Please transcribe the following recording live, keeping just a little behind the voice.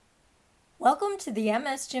Welcome to the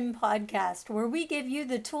MS Gym podcast, where we give you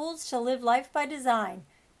the tools to live life by design,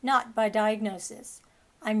 not by diagnosis.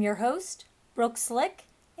 I'm your host, Brooke Slick,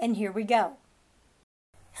 and here we go.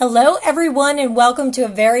 Hello, everyone, and welcome to a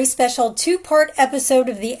very special two-part episode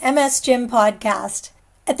of the MS Gym podcast.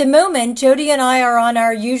 At the moment, Jody and I are on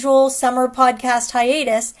our usual summer podcast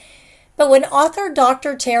hiatus, but when author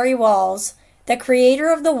Dr. Terry Wahls, the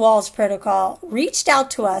creator of the Wahls protocol, reached out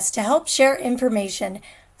to us to help share information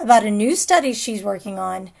about a new study she's working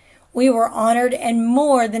on, we were honored and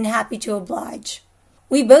more than happy to oblige.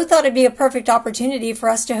 We both thought it'd be a perfect opportunity for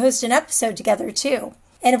us to host an episode together too.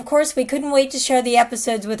 And of course, we couldn't wait to share the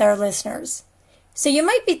episodes with our listeners. So you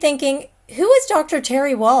might be thinking, who is Dr.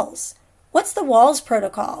 Terry Wahls? What's the Wahls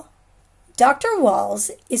protocol? Dr. Wahls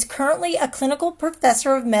is currently a clinical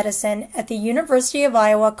professor of medicine at the University of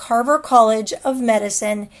Iowa Carver College of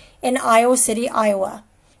Medicine in Iowa City, Iowa.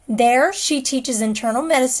 There, she teaches internal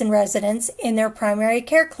medicine residents in their primary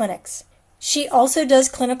care clinics. She also does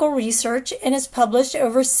clinical research and has published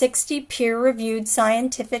over 60 peer-reviewed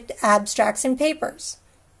scientific abstracts and papers.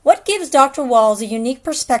 What gives Dr. Wahls a unique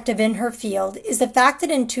perspective in her field is the fact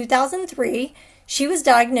that in 2003, she was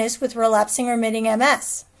diagnosed with relapsing remitting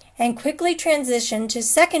MS and quickly transitioned to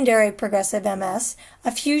secondary progressive MS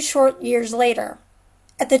a few short years later.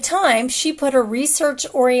 At the time, she put her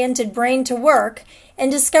research-oriented brain to work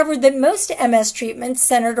and discovered that most MS treatments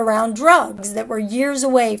centered around drugs that were years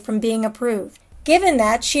away from being approved. Given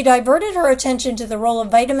that, she diverted her attention to the role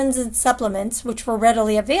of vitamins and supplements, which were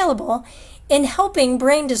readily available, in helping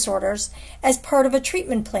brain disorders as part of a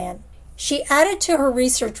treatment plan. She added to her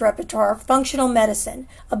research repertoire functional medicine,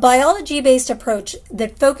 a biology-based approach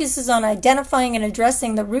that focuses on identifying and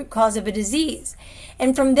addressing the root cause of a disease.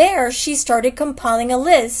 And from there, she started compiling a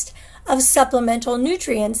list of supplemental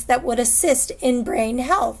nutrients that would assist in brain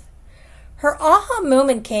health. Her aha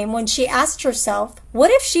moment came when she asked herself, what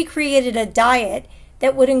if she created a diet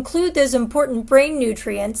that would include those important brain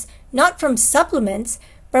nutrients, not from supplements,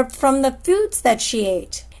 but from the foods that she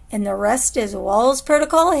ate? And the rest is Wahls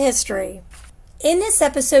protocol history. In this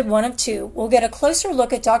episode 1 of 2, we'll get a closer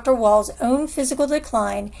look at Dr. Wahls' own physical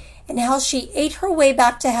decline and how she ate her way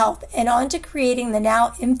back to health and on to creating the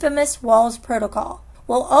now infamous Wahls protocol.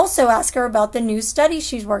 We'll also ask her about the new study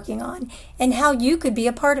she's working on and how you could be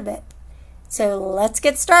a part of it. So let's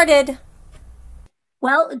get started.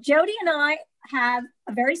 Well, Jody and I have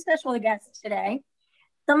a very special guest today.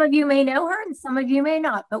 Some of you may know her and some of you may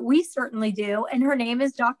not, but we certainly do. And her name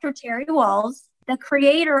is Dr. Terry Wahls, the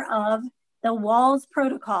creator of the Wahls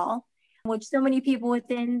protocol, which so many people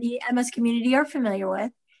within the MS community are familiar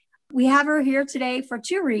with. We have her here today for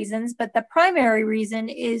two reasons, but the primary reason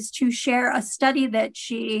is to share a study that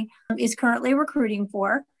she is currently recruiting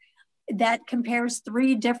for that compares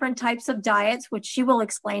 3 different types of diets, which she will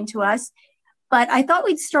explain to us. But I thought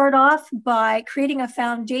we'd start off by creating a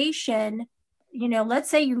foundation. You know, let's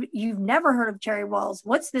say you've never heard of Terry Wahls.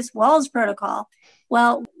 What's this Wahls protocol?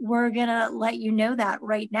 Well, we're going to let you know that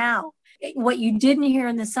right now. What you didn't hear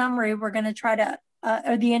in the summary, we're going to try to,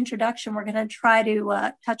 or the introduction, we're going to try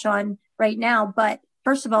to touch on right now. But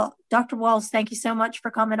first of all, Dr. Wahls, thank you so much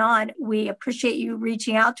for coming on. We appreciate you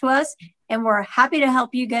reaching out to us, and we're happy to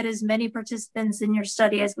help you get as many participants in your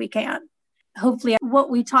study as we can. Hopefully,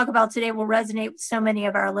 what we talk about today will resonate with so many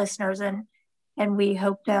of our listeners, and we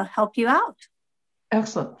hope to help you out.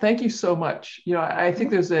 Excellent. Thank you so much. You know, I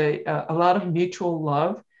think there's a lot of mutual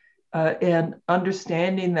love and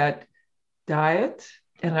understanding that diet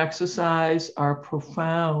and exercise are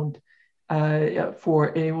profound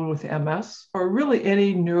for anyone with MS or really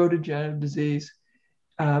any neurodegenerative disease.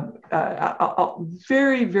 I'll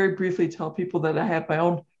very, very briefly tell people that I have my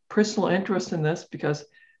own personal interest in this because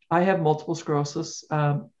I have multiple sclerosis,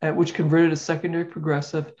 which converted to secondary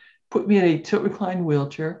progressive, put me in a tilt recline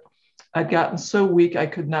wheelchair. I'd gotten so weak I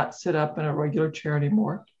could not sit up in a regular chair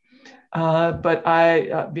anymore. But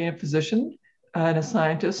I, being a physician and a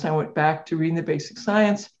scientist, I went back to reading the basic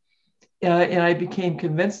science, and I became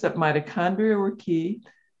convinced that mitochondria were key,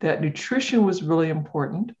 that nutrition was really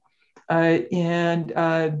important, and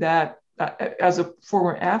that as a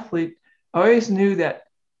former athlete, I always knew that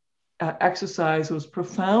exercise was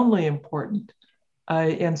profoundly important.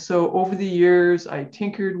 And so over the years, I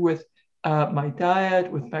tinkered with my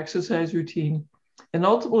diet, with my exercise routine, and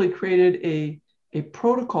ultimately created a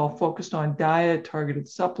protocol focused on diet, targeted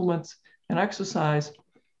supplements, and exercise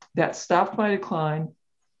that stopped my decline.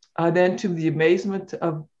 Then, to the amazement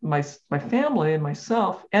of my family and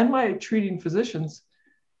myself and my treating physicians,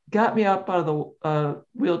 got me up out of the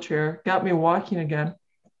wheelchair, got me walking again,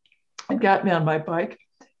 and got me on my bike.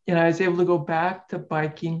 And I was able to go back to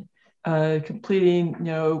biking completing,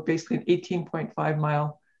 basically an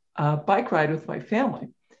 18.5-mile bike ride with my family.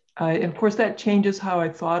 And of course, that changes how I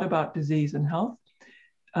thought about disease and health.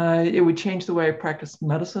 It would change the way I practiced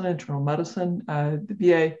medicine, internal medicine.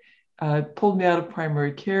 The VA pulled me out of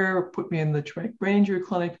primary care, put me in the traumatic brain injury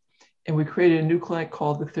clinic, and we created a new clinic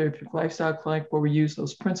called the Therapeutic Lifestyle Clinic, where we use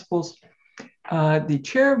those principles. The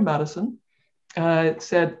chair of medicine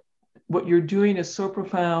said, what you're doing is so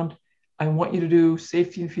profound. I want you to do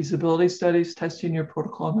safety and feasibility studies, testing your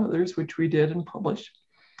protocol and others, which we did and published.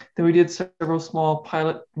 Then we did several small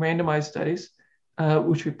pilot randomized studies,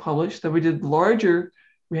 which we published. Then we did larger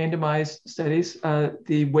randomized studies,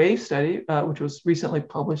 the WAVE study, which was recently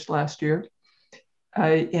published last year.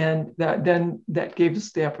 And that gave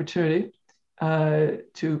us the opportunity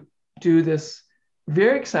to do this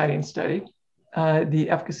very exciting study, the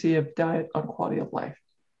efficacy of diet on quality of life.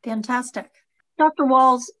 Fantastic. Dr.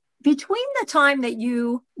 Wahls, between the time that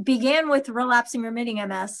you began with relapsing remitting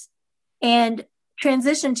MS and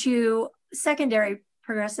transitioned to secondary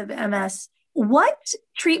progressive MS, what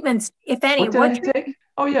treatments, if any, what did I take?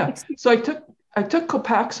 Oh yeah. So I took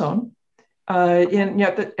Copaxone. And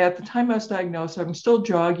at the time I was diagnosed, I'm still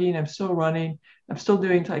jogging, I'm still running, I'm still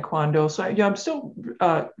doing taekwondo. So I'm still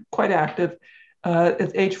quite active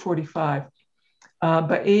at age 45.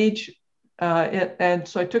 But and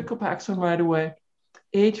so I took Copaxone right away.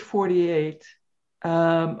 Age 48,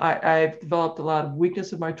 I've developed a lot of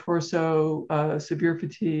weakness of my torso, severe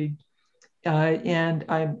fatigue, and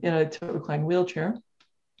I'm in a tilt recline wheelchair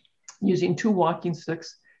using 2 walking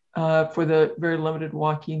sticks for the very limited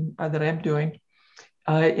walking that I'm doing.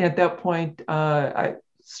 At that point, I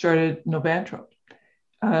started Novantro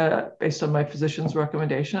based on my physician's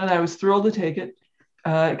recommendation, and I was thrilled to take it.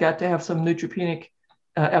 I got to have some neutropenic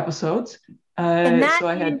episodes. And that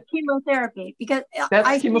is chemotherapy, because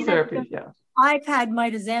that's chemotherapy, yeah. I've had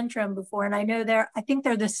mitoxantrone before, and I think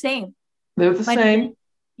they're the same. They're the same.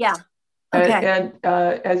 Yeah. Okay. And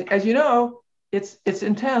as you know, it's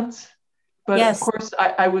intense. But yes. Of course,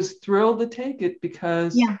 I was thrilled to take it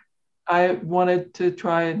because I wanted to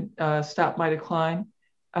try and stop my decline.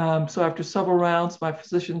 So after several rounds, my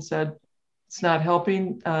physician said, it's not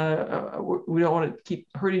helping. We don't want to keep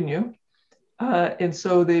hurting you. And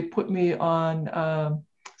so they put me on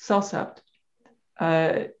Cellcept.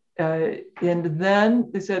 And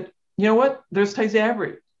then they said, you know what? There's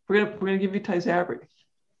Tysabri. We're gonna give you Tysabri.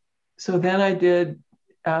 So then I did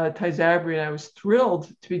Tysabri, and I was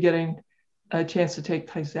thrilled to be getting a chance to take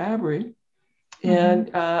Tysabri,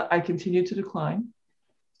 and I continued to decline.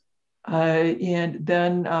 And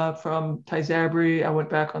then from Tysabri, I went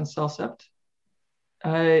back on Cellcept,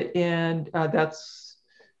 and that's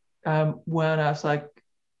when I was like,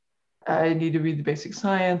 I need to read the basic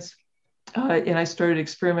science, and I started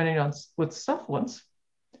experimenting with supplements.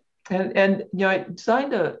 And I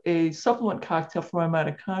designed a supplement cocktail for my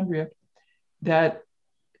mitochondria that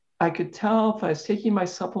I could tell if I was taking my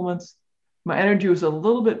supplements, my energy was a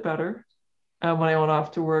little bit better when I went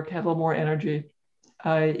off to work, had a little more energy.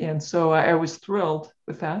 And so I was thrilled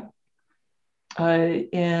with that.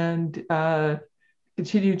 And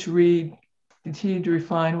continued to read, continued to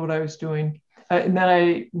refine what I was doing. And then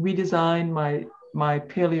I redesigned my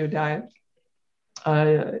paleo diet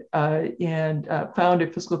and found a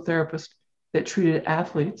physical therapist that treated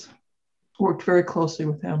athletes, worked very closely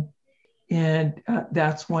with him. And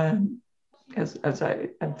that's when, as I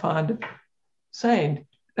am fond of saying,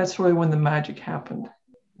 that's really when the magic happened.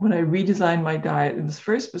 When I redesigned my diet in this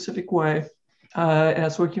very specific way, and I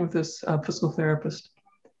was working with this physical therapist,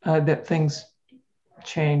 that things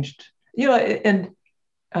changed. And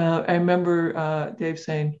I remember Dave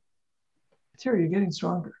saying, Terry, you're getting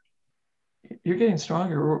stronger. You're getting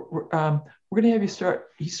stronger. We're going to have you start.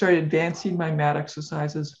 He started advancing my mat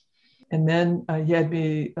exercises. And then he had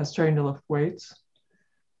me starting to lift weights,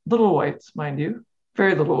 little weights, mind you,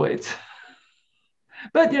 very little weights.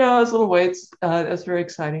 But, those little weights, that's very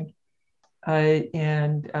exciting.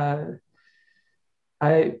 And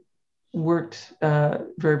I worked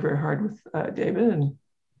very, very hard with David and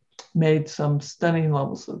made some stunning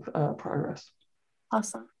levels of progress.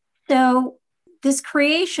 Awesome. So this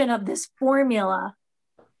creation of this formula,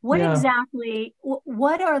 what are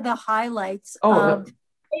the highlights of?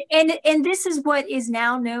 And this is what is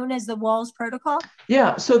now known as the Wahls protocol?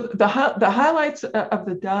 Yeah. So the highlights of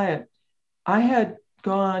the diet, I'd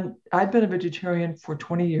been a vegetarian for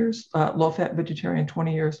 20 years, low-fat vegetarian,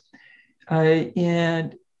 20 years.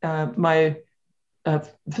 And my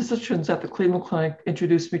physicians at the Cleveland Clinic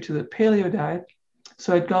introduced me to the paleo diet.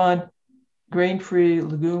 So I'd gone grain-free,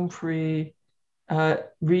 legume-free,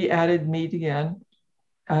 re-added meat again,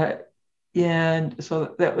 And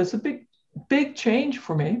so that was a big change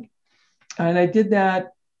for me. And I did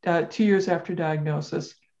that 2 years after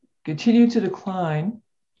diagnosis, continued to decline.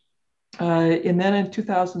 And then in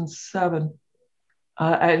 2007,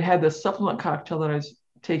 I had this supplement cocktail that I was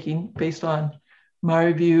taking based on my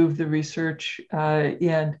review of the research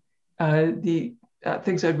and the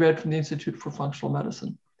things I'd read from the Institute for Functional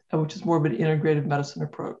Medicine, which is more of an integrative medicine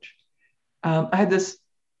approach. I had this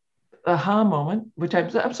aha moment, which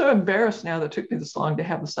I'm so embarrassed now that it took me this long to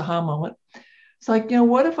have this aha moment. It's like,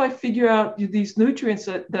 what if I figure out these nutrients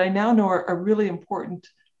that I now know are really important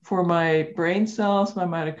for my brain cells, my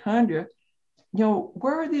mitochondria,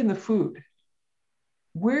 where are they in the food?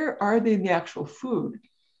 Where are they in the actual food?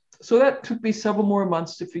 So that took me several more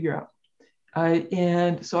months to figure out.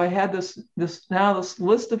 And so I had this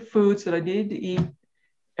list of foods that I needed to eat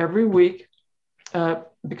every week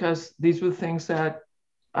because these were the things that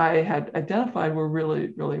I had identified were really,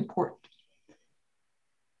 really important.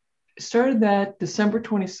 Started that December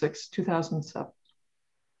 26, 2007.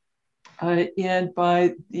 And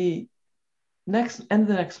by the end of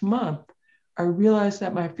the next month, I realized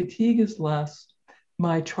that my fatigue is less,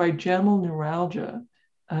 my trigeminal neuralgia,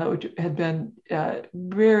 which had been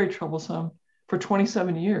very troublesome for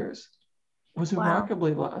 27 years, was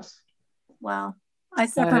remarkably less. Wow. I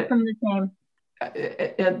suffer from the same.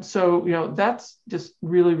 And so, that's just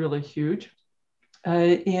really, really huge.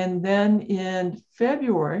 And then in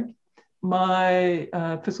February, my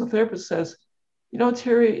physical therapist says,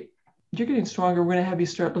 Terry, you're getting stronger. We're going to have you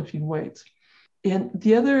start lifting weights. And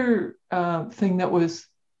the other thing that was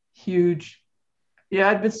huge,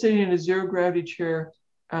 I'd been sitting in a zero gravity chair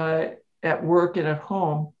at work and at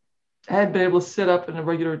home. I had been able to sit up in a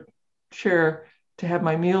regular chair to have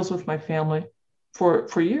my meals with my family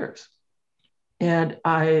for years. And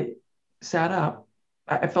I sat up.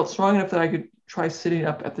 I felt strong enough that I could try sitting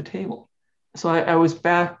up at the table. So I was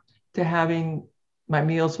back to having my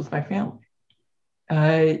meals with my family.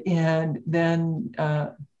 And then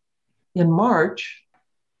in March,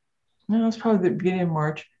 it was probably the beginning of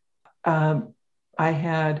March, I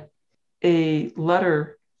had a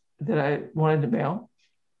letter that I wanted to mail.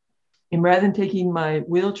 And rather than taking my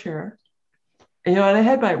wheelchair, and I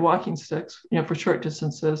had my walking sticks, for short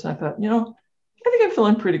distances. And I thought, I think I'm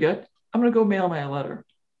feeling pretty good. I'm going to go mail my letter.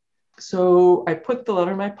 So I put the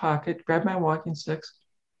letter in my pocket, grabbed my walking sticks,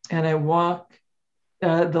 and I walked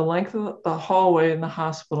the length of the hallway in the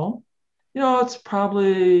hospital. It's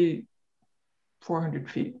probably 400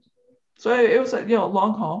 feet. So it was a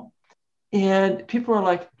long haul. And people were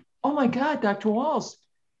like, oh my God, Dr. Wahls,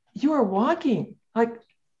 you are walking. Like,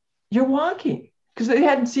 you're walking. Because they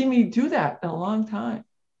hadn't seen me do that in a long time.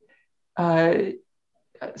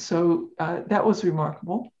 So that was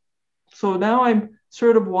remarkable. So now I'm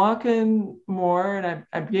sort of walking more, and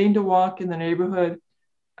I'm beginning to walk in the neighborhood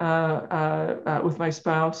with my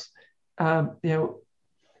spouse, and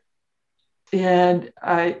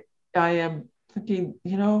I am thinking,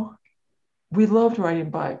 we loved riding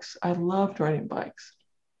bikes. I loved riding bikes.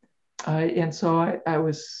 And so I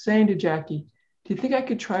was saying to Jackie, do you think I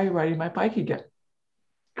could try riding my bike again?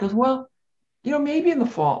 Because, well, maybe in the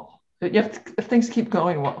fall, if things keep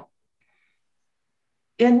going well.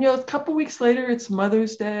 And, a couple weeks later, it's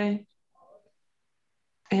Mother's Day.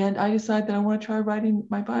 And I decide that I want to try riding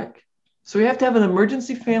my bike. So we have to have an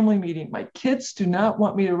emergency family meeting. My kids do not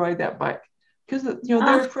want me to ride that bike because,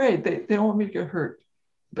 they're afraid. They don't want me to get hurt.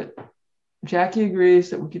 But Jackie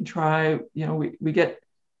agrees that we can try. We get,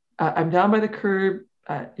 I'm down by the curb.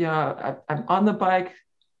 I'm on the bike,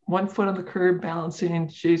 one foot on the curb, balancing.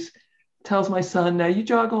 She tells my son, now you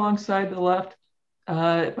jog alongside the left.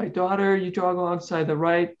 My daughter, you jog alongside the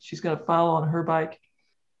right. She's going to follow on her bike.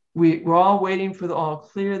 We're all waiting for the all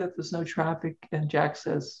clear that there's no traffic, and Jack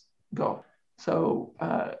says, go. So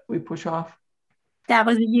we push off. That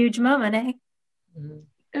was a huge moment, eh?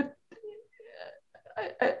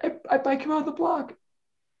 I bike around the block.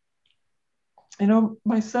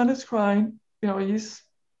 My son is crying. He's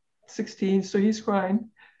 16, so he's crying.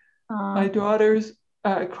 My daughter's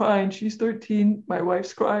crying. She's 13. My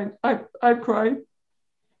wife's crying. I'm crying.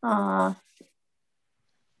 And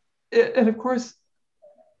of course,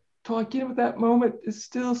 talking about that moment is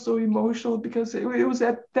still so emotional because it was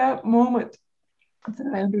at that moment that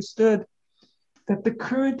I understood that the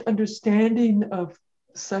current understanding of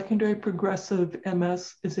secondary progressive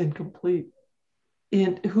MS is incomplete.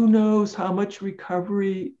 And who knows how much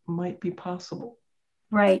recovery might be possible.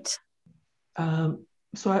 Right.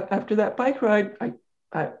 So after that bike ride, I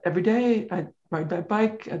every day I'd ride my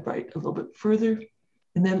bike, I'd ride a little bit further.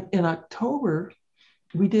 And then in October,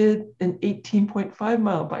 we did an 18.5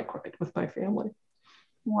 mile bike ride with my family.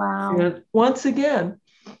 Wow. And once again,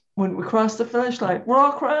 when we cross the finish line, we're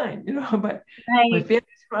all crying. My Right.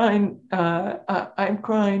 family's crying. I'm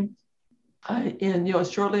crying. And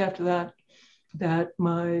shortly after that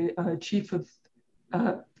my chief of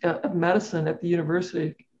medicine at the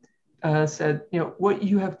university said, what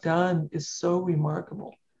you have done is so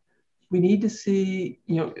remarkable. We need to see,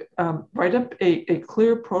 write up a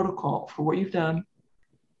clear protocol for what you've done.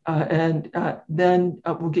 And then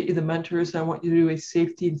we'll get you the mentors. I want you to do a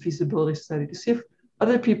safety and feasibility study to see if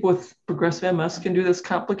other people with progressive MS can do this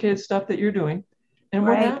complicated stuff that you're doing and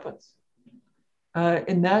what Right. happens.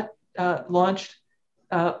 And that launched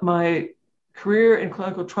my career in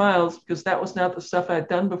clinical trials, because that was not the stuff I'd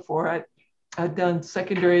done before. I'd done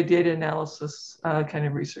secondary data analysis kind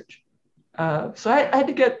of research. So I had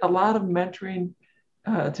to get a lot of mentoring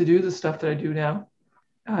to do the stuff that I do now.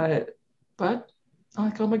 But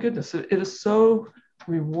like, oh my goodness, it is so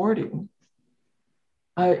rewarding.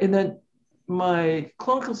 And then my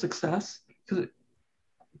clinical success, because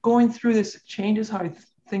going through this changes how I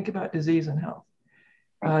think about disease and health.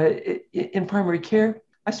 In primary care,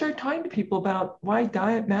 I started talking to people about why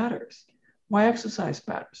diet matters, why exercise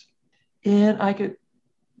matters. And I could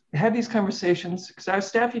have these conversations because I was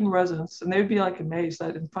staffing residents, and they would be like amazed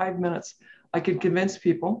that in 5 minutes, I could convince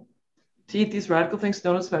people to eat these radical things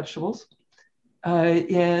known as vegetables,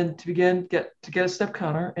 and to get a step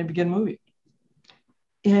counter and begin moving.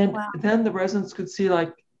 And Wow. then the residents could see,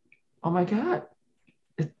 like, oh my God,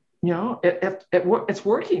 it's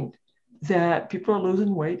working. That people are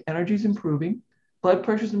losing weight, energy's improving, blood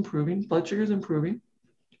pressure's improving, blood sugar's improving.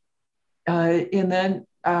 And then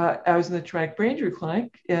I was in the traumatic brain injury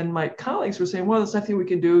clinic, and my colleagues were saying, well, there's nothing we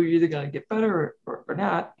can do. You're either going to get better or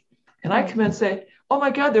not. And I Right. come in and say, oh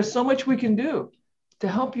my God, there's so much we can do to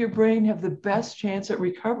help your brain have the best chance at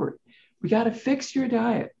recovery. We got to fix your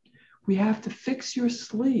diet. We have to fix your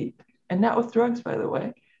sleep, and not with drugs, by the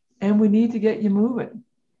way. And we need to get you moving.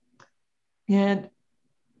 And,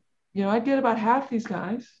 I get about half these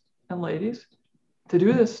guys and ladies to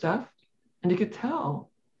do this stuff. And you could tell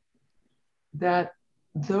that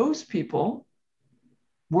those people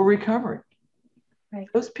were recovering. Right.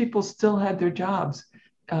 Those people still had their jobs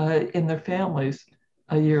in their families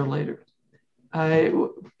a year later.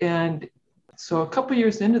 And so a couple of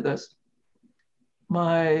years into this,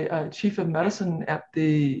 my chief of medicine at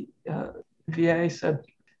the VA said,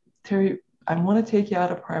 Terry, I want to take you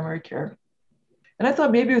out of primary care. And I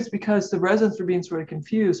thought maybe it was because the residents were being sort of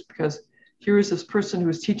confused, because here was this person who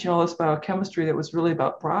was teaching all this biochemistry that was really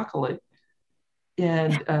about broccoli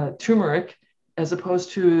and turmeric, as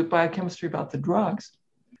opposed to biochemistry about the drugs.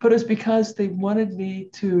 But it's because they wanted me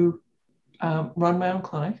to run my own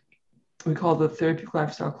clinic. We called it the Therapeutic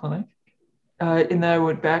Lifestyle Clinic. And then I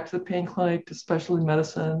went back to the pain clinic, to specialty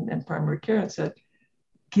medicine and primary care, and said,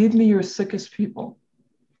 give me your sickest people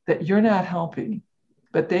that you're not helping,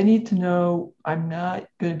 but they need to know I'm not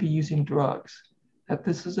going to be using drugs, that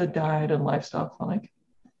this is a diet and lifestyle clinic.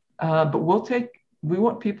 But we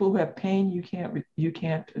want people who have pain you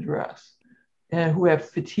can't address, and who have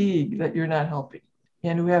fatigue that you're not helping,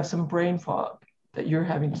 and who have some brain fog that you're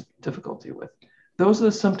having difficulty with. Those are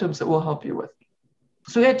the symptoms that we'll help you with.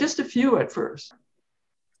 So we had just a few at first.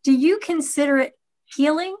 Do you consider it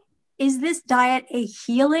healing? Is this diet a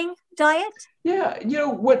healing diet? Yeah,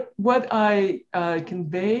 what I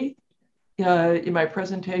convey in my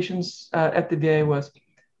presentations at the VA was,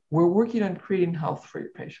 we're working on creating health for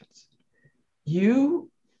your patients. You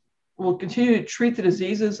will continue to treat the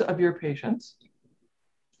diseases of your patients.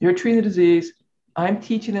 You're treating the disease. I'm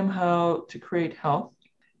teaching them how to create health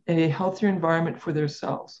and a healthier environment for their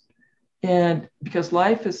cells. And because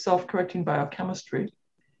life is self-correcting biochemistry,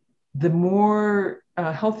 the more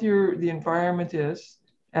healthier the environment is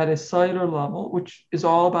at a cellular level, which is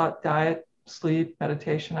all about diet, sleep,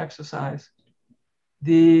 meditation, exercise,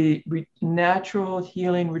 the natural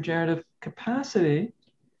healing regenerative capacity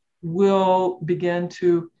will begin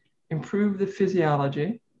to improve the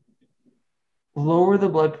physiology, lower the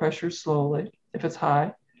blood pressure slowly if it's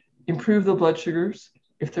high, improve the blood sugars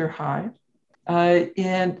if they're high,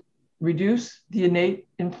 and reduce the innate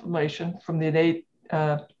inflammation from the innate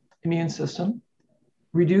immune system,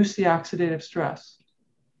 reduce the oxidative stress,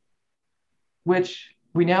 which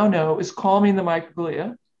we now know is calming the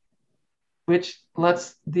microglia, which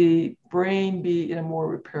lets the brain be in a more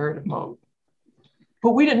reparative mode.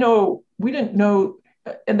 But we didn't know,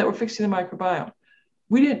 and that we're fixing the microbiome.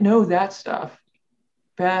 We didn't know that stuff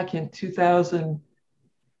back in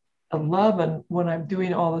 2011 when I'm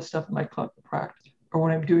doing all this stuff in my clinical practice, or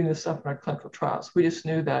when I'm doing this stuff in our clinical trials. We just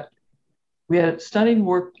knew that we had stunning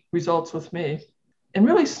work results with me, and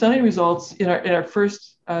really stunning results in our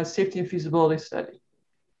first safety and feasibility study.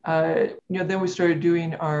 Then we started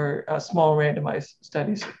doing our small randomized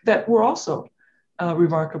studies that were also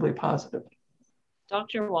remarkably positive.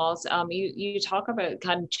 Dr. Wahls, you talk about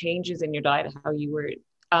kind of changes in your diet, how you were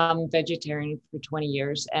vegetarian for 20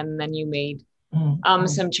 years, and then you made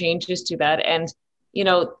some changes to that. And,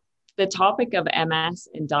 the topic of MS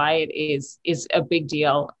and diet is a big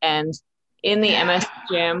deal. And in the MS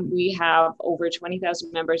gym, we have over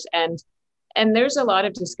 20,000 members, and there's a lot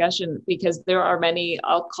of discussion because there are many,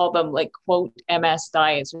 I'll call them like quote MS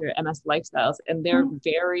diets or MS lifestyles, and they're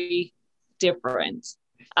very different.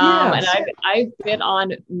 And I've been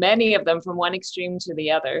on many of them from one extreme to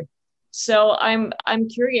the other. So I'm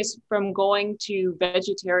curious, from going to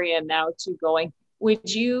vegetarian now to going, would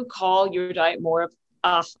you call your diet more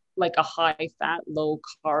of like a high fat, low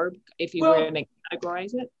carb, if you were going to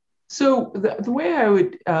categorize it? So the way I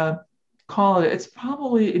would call it, it's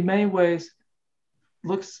probably in many ways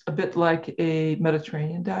looks a bit like a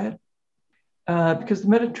Mediterranean diet, because the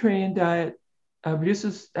Mediterranean diet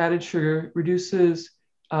reduces added sugar, reduces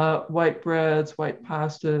white breads, white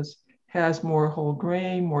pastas, has more whole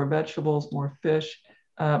grain, more vegetables, more fish,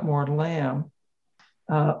 more lamb,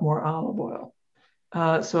 more olive oil.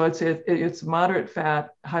 So it's moderate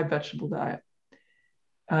fat, high vegetable diet.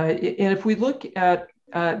 And if we look at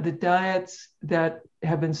the diets that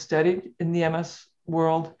have been studied in the MS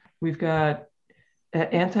world, we've got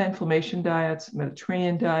anti-inflammation diets,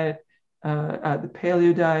 Mediterranean diet, the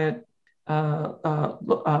paleo diet,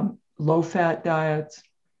 low-fat diets,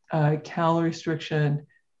 calorie restriction,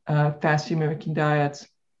 fasting mimicking diets,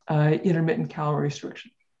 intermittent calorie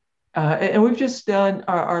restriction. And we've just done,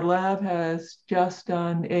 our lab has just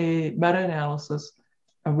done a meta-analysis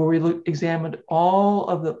where we examined all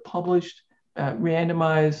of the published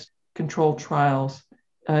randomized controlled trials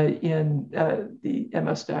in the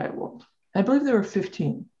MS diet world. I believe there were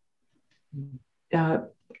 15.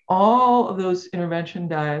 All of those intervention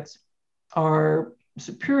diets are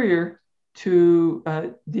superior to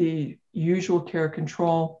the usual care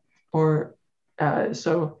control, or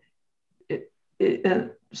so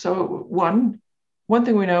one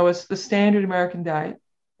thing we know is the standard American diet,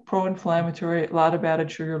 pro-inflammatory, a lot of added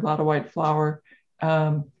sugar, a lot of white flour,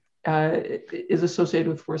 is associated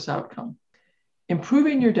with worse outcome.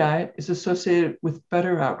 Improving your diet is associated with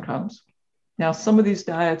better outcomes. Now, some of these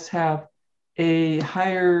diets have a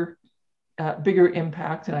higher, bigger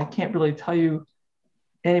impact, and I can't really tell you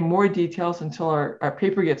any more details until our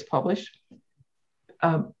paper gets published.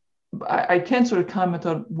 I can sort of comment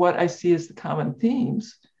on what I see as the common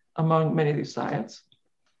themes among many of these diets.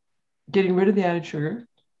 Getting rid of the added sugar,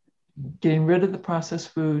 getting rid of the processed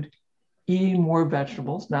food, eating more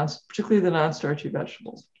vegetables, particularly the non-starchy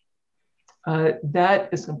vegetables. That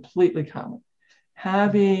is completely common.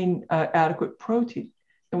 Having adequate protein,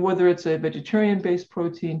 and whether it's a vegetarian-based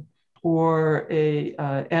protein or a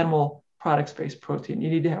animal products-based protein, you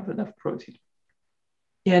need to have enough protein.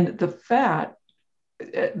 And the fat,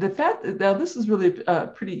 now this is really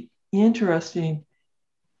pretty interesting.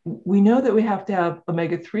 We know that we have to have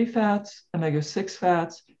omega-3 fats, omega-6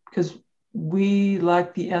 fats, because we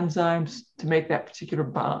lack the enzymes to make that particular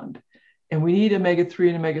bond. And we need omega-3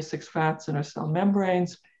 and omega-6 fats in our cell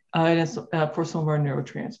membranes and for some of our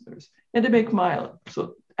neurotransmitters, and to make myelin.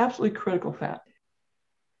 So absolutely critical fat.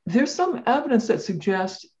 There's some evidence that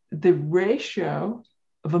suggests the ratio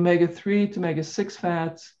of omega-3 to omega-6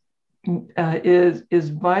 fats is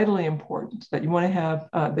vitally important, that you want to have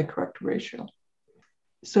the correct ratio.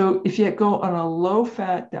 So if you go on a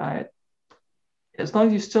low-fat diet, as long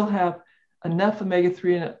as you still have enough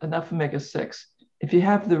omega-3 and enough omega-6, if you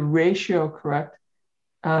have the ratio correct,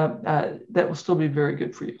 that will still be very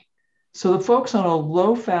good for you. So the folks on a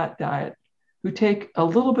low-fat diet who take a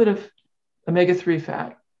little bit of omega-3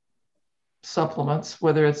 fat supplements,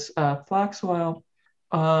 whether it's flax oil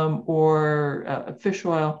or fish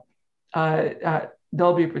oil,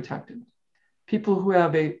 they'll be protected. People who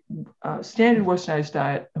have a standard westernized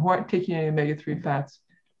diet who aren't taking any omega-3 fats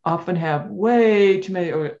often have way too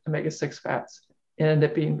many omega-6 fats and end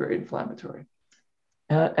up being very inflammatory.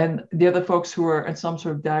 And the other folks who are in some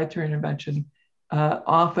sort of dietary intervention,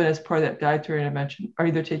 often as part of that dietary intervention, are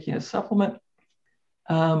either taking a supplement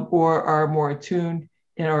or are more attuned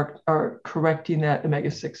and are correcting that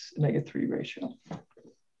omega-6, omega-3 ratio.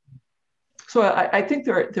 So I think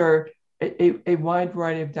there are a wide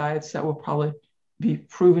variety of diets that will probably be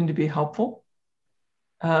proven to be helpful.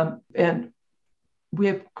 And we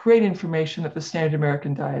have great information that the standard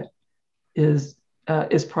American diet is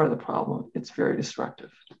part of the problem. It's very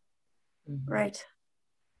destructive. Right.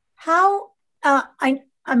 How,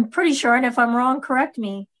 I'm pretty sure, and if I'm wrong, correct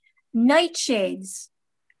me, nightshades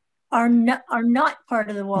are not part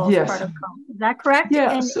of the Wahls Yes. protocol. Is that correct?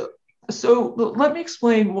 Yeah. And So let me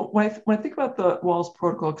explain when I think about the Wahls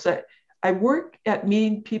protocol, because I work at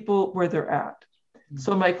meeting people where they're at.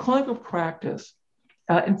 So my clinical practice,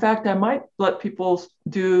 in fact, I might let people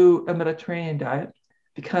do a Mediterranean diet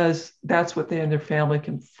because that's what they and their family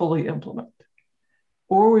can fully implement.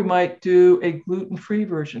 Or we might do a gluten-free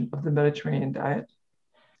version of the Mediterranean diet.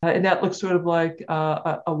 And that looks sort of like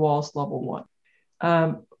a Wahls level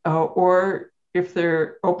 1. Or if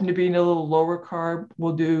they're open to being a little lower carb,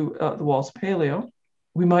 we'll do the Wahls paleo.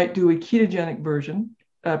 We might do a ketogenic version,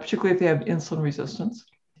 particularly if they have insulin resistance.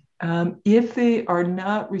 If they are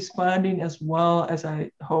not responding as well as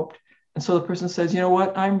I hoped, and so the person says, you know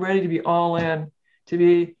what, I'm ready to be all in, to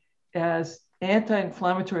be as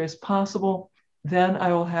anti-inflammatory as possible, then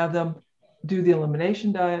I will have them do the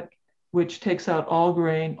elimination diet, which takes out all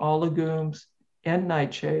grain, all legumes, and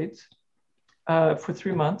nightshades for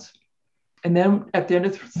 3 months. And then at the end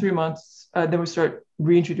of 3 months, then we start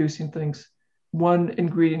reintroducing things one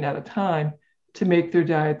ingredient at a time to make their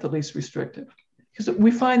diet the least restrictive. Because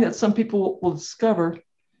we find that some people will discover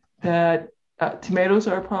that tomatoes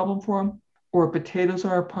are a problem for them, or potatoes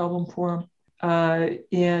are a problem for them,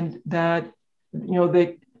 and that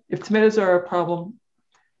if tomatoes are a problem,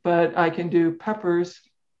 but I can do peppers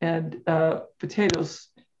and potatoes,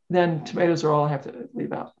 then tomatoes are all I have to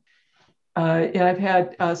leave out. And I've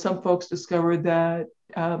had some folks discover that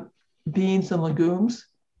beans and legumes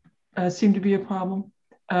seem to be a problem,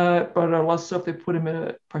 but are less so if they put them in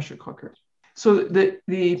a pressure cooker. So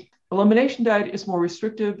the elimination diet is more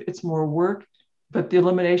restrictive, it's more work, but the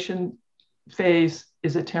elimination phase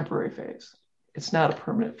is a temporary phase. It's not a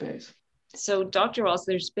permanent phase. So Dr. Wahls,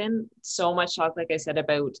 there's been so much talk, like I said,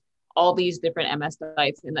 about all these different MS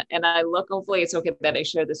diets. And I look, hopefully it's okay that I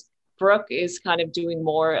share this. Brooke is kind of doing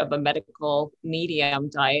more of a medical medium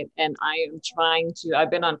diet. And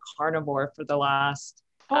I've been on carnivore for the last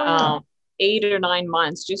 8 or 9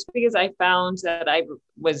 months, just because I found that I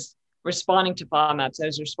was responding to FODMAPs, I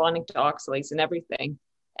was responding to oxalates and everything.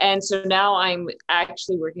 And so now I'm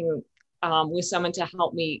actually working with someone to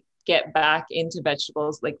help me get back into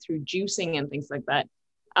vegetables, like through juicing and things like that.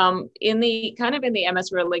 In the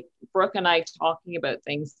MS world, like Brooke and I talking about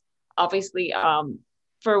things, obviously,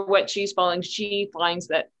 for what she's following, she finds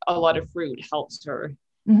that a lot of fruit helps her.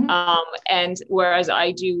 Mm-hmm. And whereas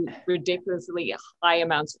I do ridiculously high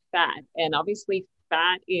amounts of fat, and obviously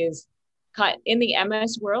fat is in the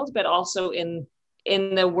MS world, but also in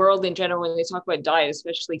the world in general, when they talk about diet,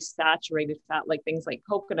 especially saturated fat, like things like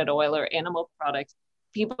coconut oil or animal products,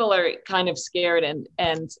 people are kind of scared,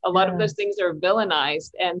 and a lot of those things are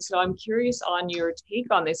villainized. And so I'm curious on your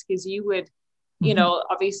take on this, because you would,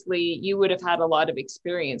 obviously you would have had a lot of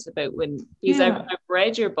experience about because I've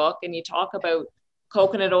read your book and you talk about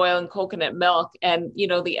coconut oil and coconut milk, and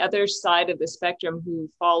the other side of the spectrum who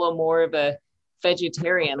follow more of a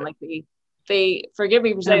vegetarian, like they forgive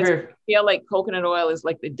me for saying, feel like coconut oil is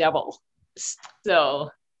like the devil. So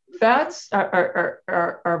fats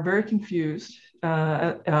are very confused.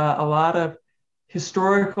 A lot of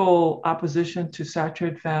historical opposition to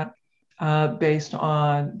saturated fat based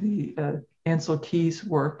on the Ansel Keys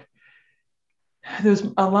work. There's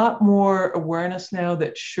a lot more awareness now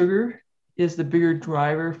that sugar is the bigger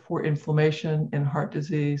driver for inflammation and heart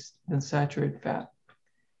disease than saturated fat.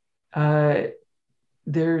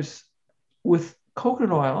 With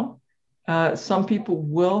coconut oil, some people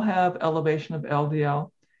will have elevation of LDL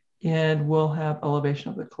and will have elevation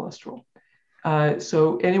of the cholesterol.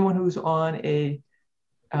 So anyone who's on a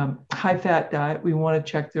high-fat diet, we want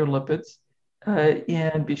to check their lipids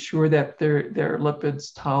and be sure that their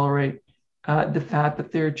lipids tolerate the fat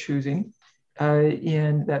that they're choosing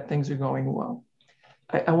and that things are going well.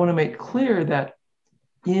 I want to make clear that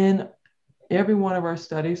in every one of our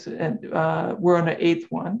studies, and we're on the 8th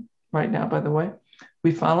one right now, by the way,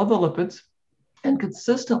 we follow the lipids, and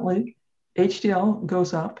consistently HDL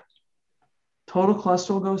goes up, total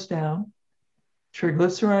cholesterol goes down,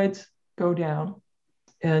 triglycerides go down,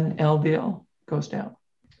 and LDL goes down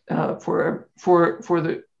for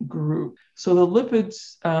the group. So the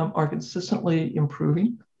lipids are consistently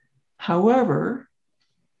improving. However,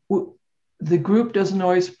 the group doesn't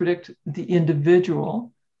always predict the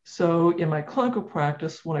individual. So in my clinical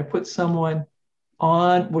practice, when I put someone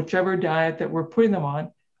on whichever diet that we're putting them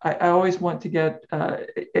on, I always want to get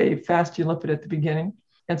a fasting lipid at the beginning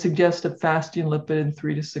and suggest a fasting lipid in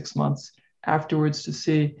 3 to 6 months afterwards to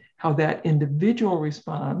see how that individual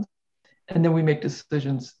responds. And then we make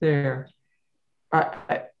decisions there.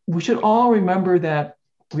 We should all remember that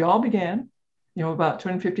we all began, about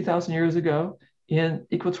 250,000 years ago in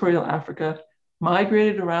equatorial Africa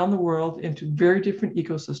migrated around the world into very different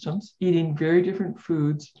ecosystems, eating very different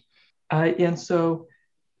foods. And so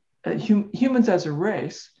humans as a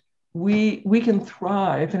race, we can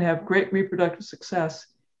thrive and have great reproductive success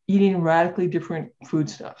eating radically different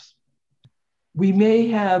foodstuffs. We may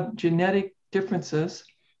have genetic differences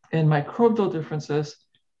and microbial differences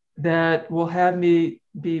that will have me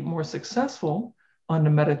be more successful on a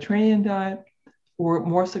Mediterranean diet, or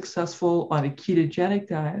more successful on a ketogenic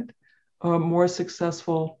diet, or more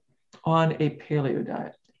successful on a paleo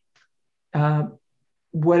diet.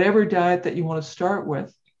 Whatever diet that you want to start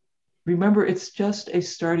with, remember, it's just a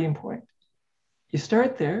starting point. You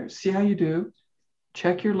start there, see how you do,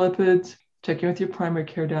 check your lipids, check in with your primary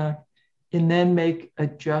care doc, and then make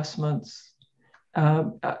adjustments.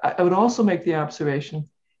 I would also make the observation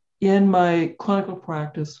in my clinical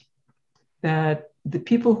practice that the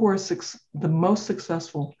people who are the most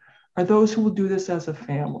successful are those who will do this as a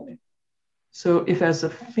family. So if as a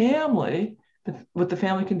family, what the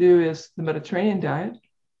family can do is the Mediterranean diet,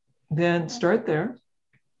 then start there.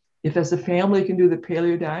 If as a family you can do the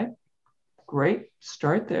paleo diet, great,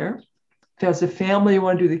 start there. If as a family you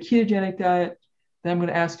want to do the ketogenic diet, then I'm going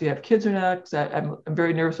to ask, do you have kids or not? Because I'm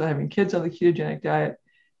very nervous about having kids on the ketogenic diet.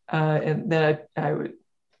 And then I would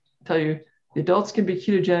tell you, the adults can be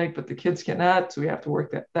ketogenic, but the kids cannot. So we have to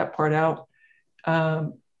work that part out.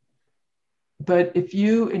 But if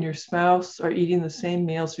you and your spouse are eating the same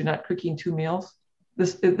meals, you're not cooking two meals,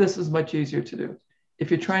 this is much easier to do.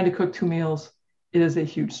 If you're trying to cook two meals, it is a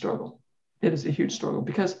huge struggle. It is a huge struggle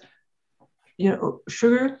because,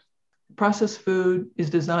 sugar, processed food is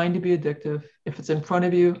designed to be addictive. If it's in front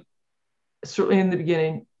of you, certainly in the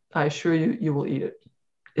beginning, I assure you, you will eat it.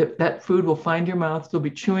 If that food will find your mouth, you'll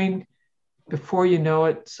be chewing before you know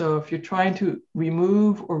it. So if you're trying to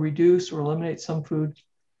remove or reduce or eliminate some food,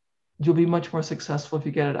 you'll be much more successful if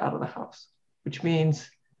you get it out of the house, which means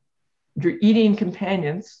your eating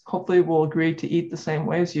companions hopefully will agree to eat the same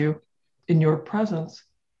way as you in your presence,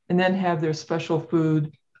 and then have their special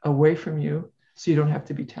food away from you so you don't have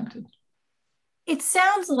to be tempted. It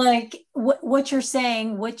sounds like what you're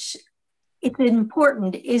saying, which it's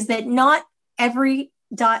important, is that not every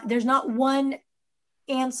diet, there's not one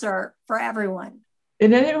answer for everyone.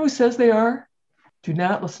 And anyone who says they are, do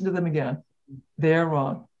not listen to them again. They are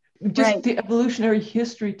wrong. Just right. The evolutionary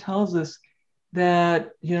history tells us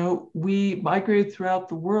that, we migrated throughout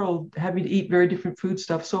the world having to eat very different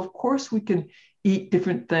foodstuffs. So of course we can eat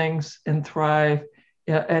different things and thrive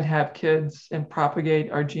and have kids and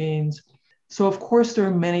propagate our genes. So of course there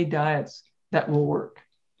are many diets that will work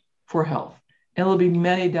for health. And there'll be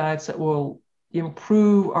many diets that will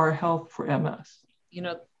improve our health for MS.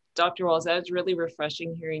 Dr. Wahls, that was really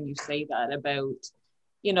refreshing hearing you say that about,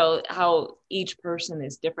 how each person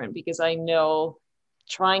is different, because I know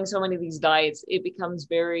trying so many of these diets, it becomes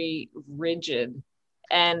very rigid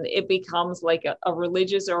and it becomes like a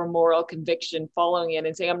religious or a moral conviction following it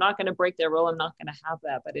and saying, I'm not going to break their rule. I'm not going to have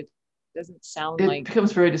that. But it doesn't sound like... It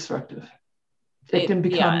becomes very destructive. It can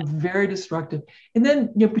become very destructive. And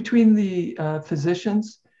then, between the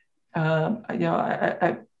physicians,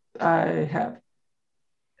 I have,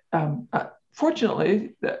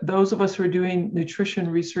 fortunately, those of us who are doing nutrition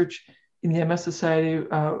research in the MS Society,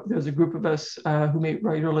 there's a group of us who meet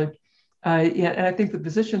regularly. And I think the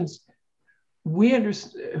physicians,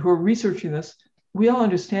 who are researching this, we all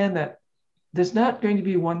understand that there's not going to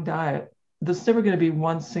be one diet. There's never going to be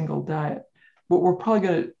one single diet. What we're probably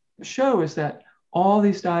going to show is that all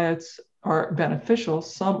these diets are beneficial.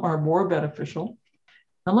 Some are more beneficial.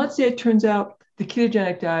 And let's say it turns out the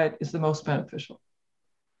ketogenic diet is the most beneficial.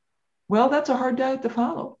 Well, that's a hard diet to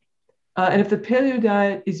follow. And if the paleo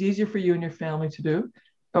diet is easier for you and your family to do,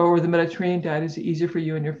 or the Mediterranean diet is easier for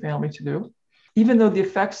you and your family to do, even though the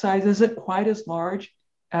effect size isn't quite as large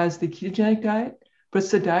as the ketogenic diet, but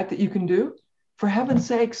it's a diet that you can do, for heaven's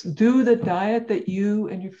sakes, do the diet that you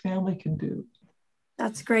and your family can do.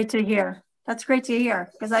 That's great to hear. That's great to hear,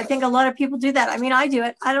 because I think a lot of people do that. I mean, I do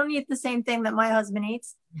it. I don't eat the same thing that my husband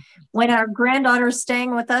eats. When our granddaughter is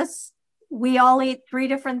staying with us, we all eat 3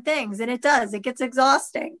 different things, and it gets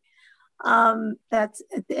exhausting. That's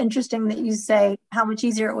interesting that you say how much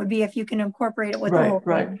easier it would be if you can incorporate it with the whole thing.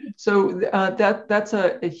 Right. So that's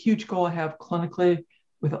a huge goal I have clinically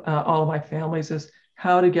with all of my families, is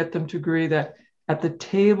how to get them to agree that at the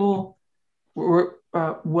table,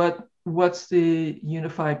 what's the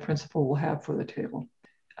unified principle we'll have for the table,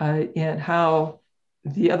 and how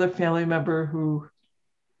the other family member who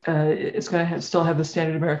is going to still have the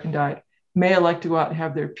standard American diet may elect to go out and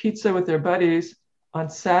have their pizza with their buddies on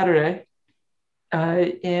Saturday,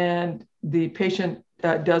 and the patient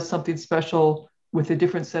does something special with a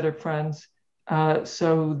different set of friends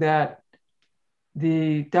so that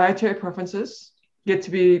the dietary preferences get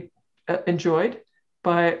to be enjoyed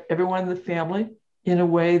by everyone in the family in a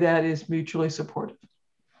way that is mutually supportive.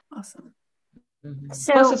 Awesome.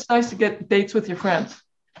 So, plus, it's nice to get dates with your friends.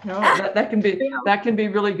 That can be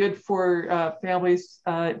really good for families,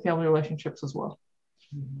 family relationships as well.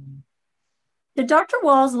 So, Dr.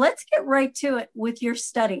 Wahls, let's get right to it with your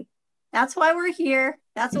study. That's why we're here.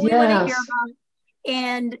 That's what we want to hear about.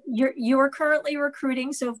 And you're currently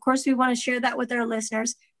recruiting, so of course we want to share that with our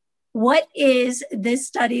listeners. What is this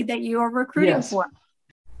study that you are recruiting for?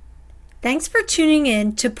 Thanks for tuning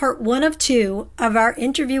in to part 1 of 2 of our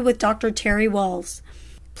interview with Dr. Terry Wahls.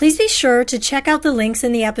 Please be sure to check out the links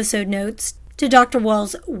in the episode notes to Dr.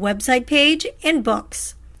 Wahls' website page and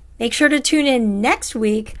books. Make sure to tune in next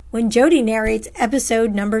week when Jody narrates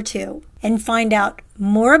episode number 2 and find out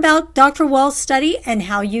more about Dr. Wahls' study and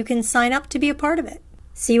how you can sign up to be a part of it.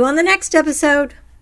 See you on the next episode.